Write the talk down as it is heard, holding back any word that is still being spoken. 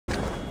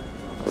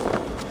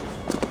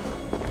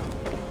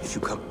if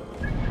you come...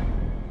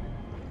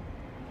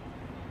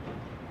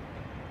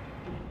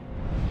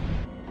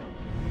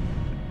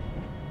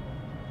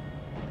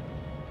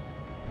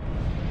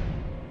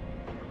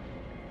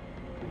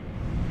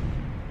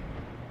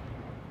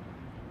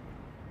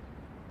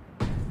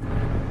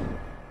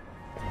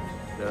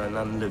 There are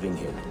none living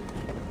here.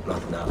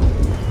 Not now.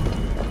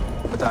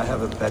 But I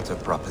have a better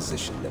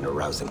proposition than a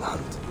rousing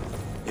hunt.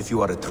 If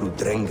you are a true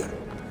Drengr,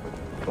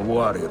 a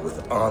warrior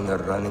with honor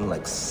running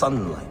like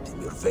sunlight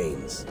in your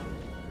veins,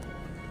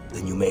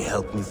 then you may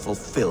help me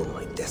fulfill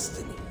my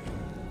destiny.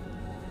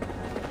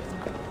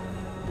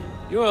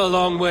 You're a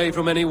long way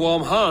from any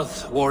warm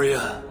hearth,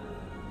 warrior.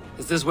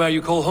 Is this where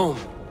you call home?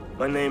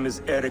 My name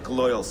is Erik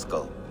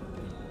Loyalskull.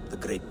 The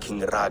great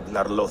King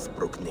Ragnar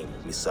Lothbrok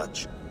named me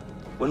such.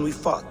 When we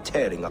fought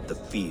tearing up the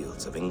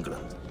fields of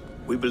England,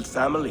 we built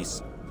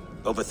families,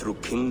 overthrew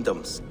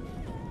kingdoms,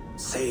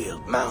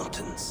 sailed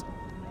mountains,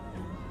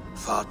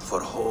 fought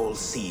for whole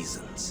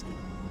seasons.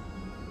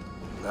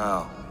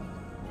 Now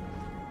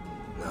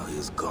he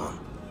is gone.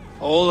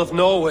 All of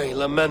Norway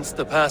laments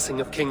the passing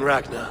of King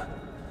Ragnar.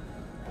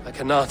 I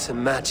cannot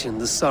imagine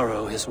the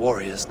sorrow his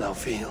warriors now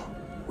feel.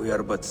 We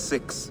are but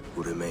 6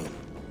 who remain.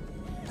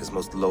 His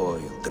most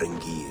loyal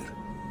Drengr.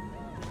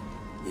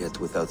 Yet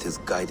without his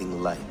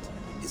guiding light,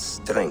 his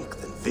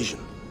strength and vision,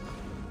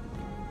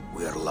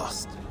 we are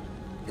lost.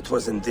 It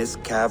was in this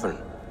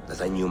cavern that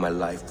I knew my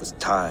life was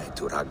tied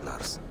to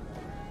Ragnar's.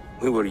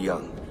 We were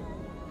young,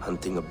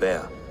 hunting a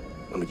bear,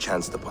 when we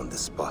chanced upon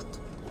this spot.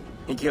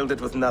 He killed it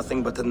with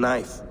nothing but a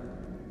knife.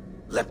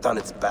 Leapt on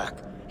its back,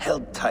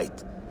 held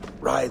tight,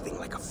 writhing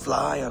like a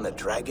fly on a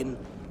dragon.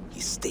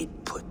 He stayed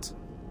put.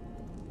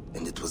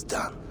 And it was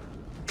done.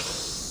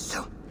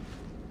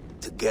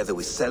 Together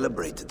we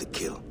celebrated the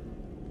kill,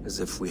 as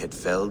if we had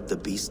felled the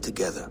beast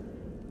together.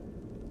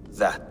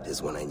 That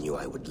is when I knew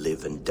I would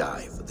live and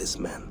die for this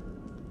man.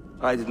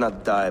 I did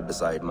not die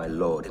beside my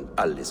lord in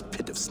Ali's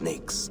pit of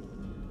snakes.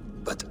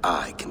 But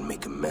I can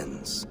make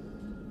amends.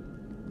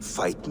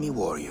 Fight me,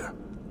 warrior.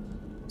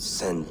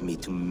 Send me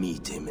to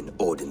meet him in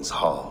Odin's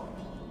hall.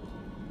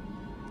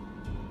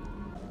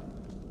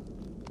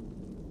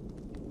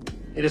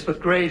 It is with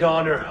great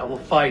honor I will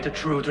fight a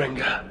true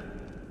Drengr.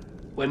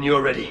 When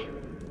you're ready.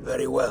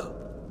 Very well.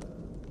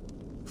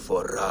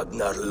 For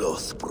Ragnar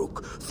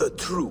Lothbrok, the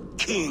true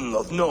king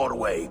of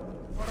Norway.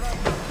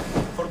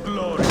 For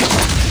glory,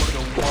 for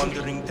the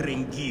wandering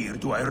Drengr,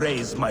 do I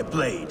raise my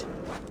blade.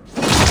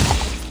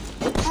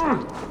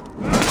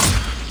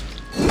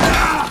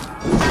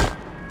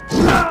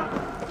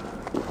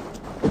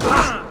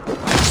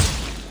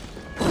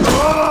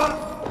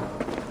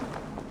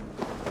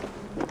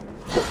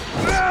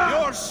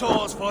 Your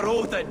souls for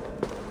Odin!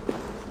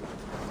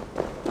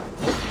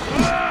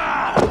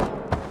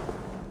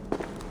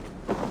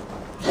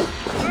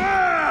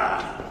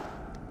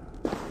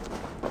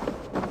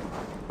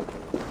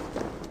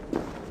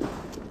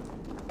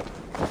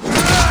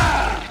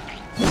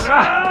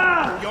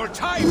 Your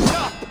time's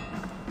up!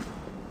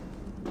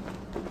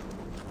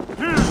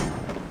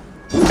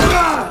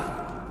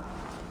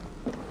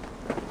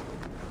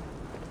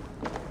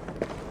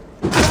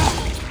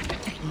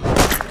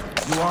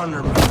 You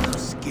honor me with your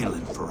skill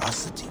and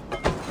ferocity.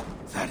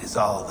 That is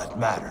all that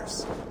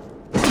matters.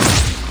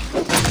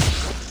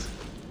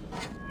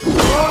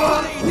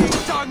 Bleeding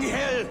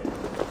dunghill!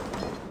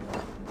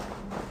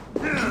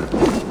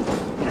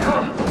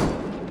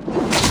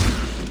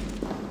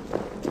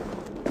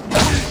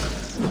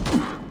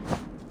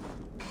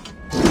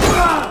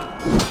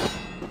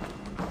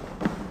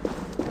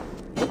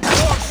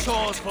 Your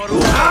souls for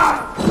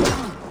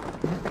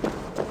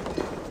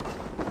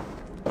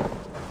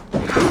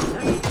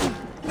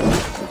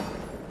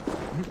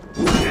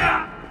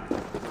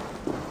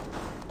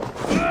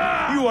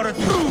You are a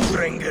true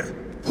Drengr.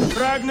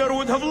 Ragnar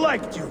would have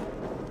liked you.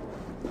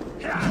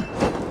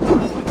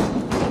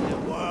 It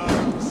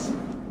works.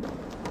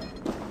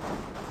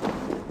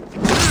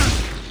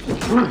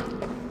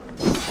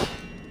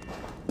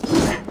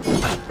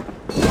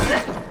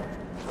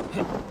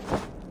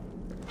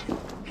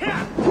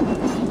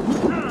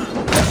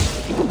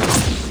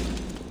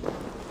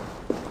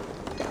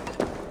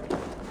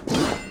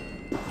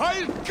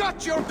 I'll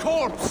gut your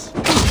corpse!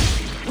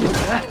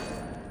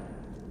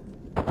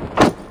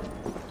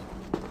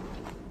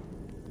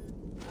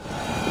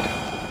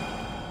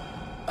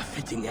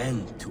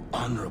 End to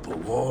honorable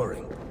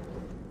warring.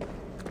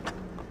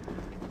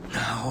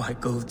 Now I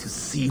go to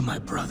see my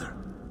brother.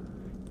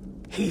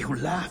 He who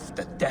laughed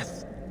at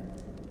death.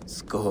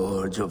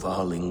 Scourge of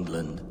all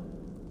England.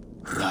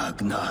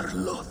 Ragnar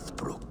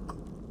Lothbrok.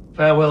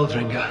 Farewell,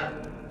 Drengr.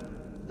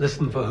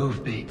 Listen for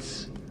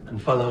hoofbeats and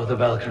follow the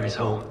Valkyries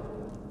home.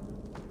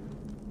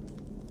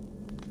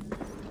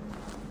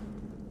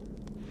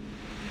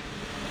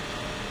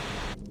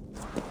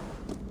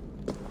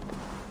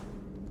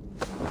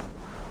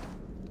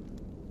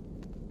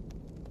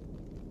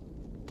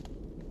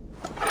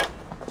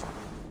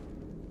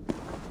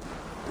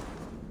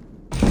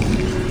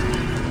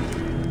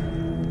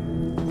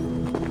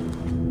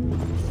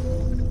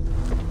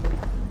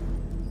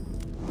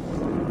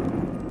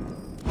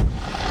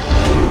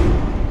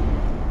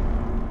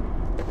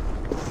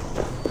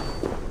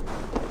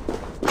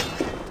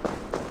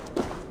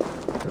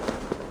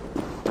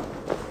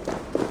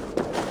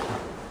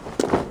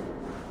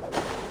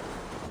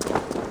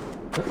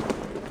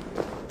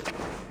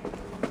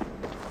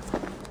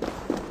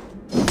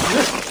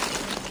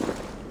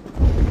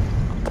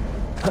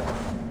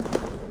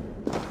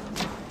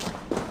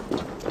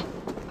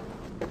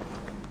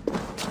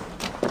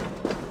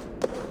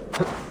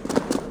 Drengr.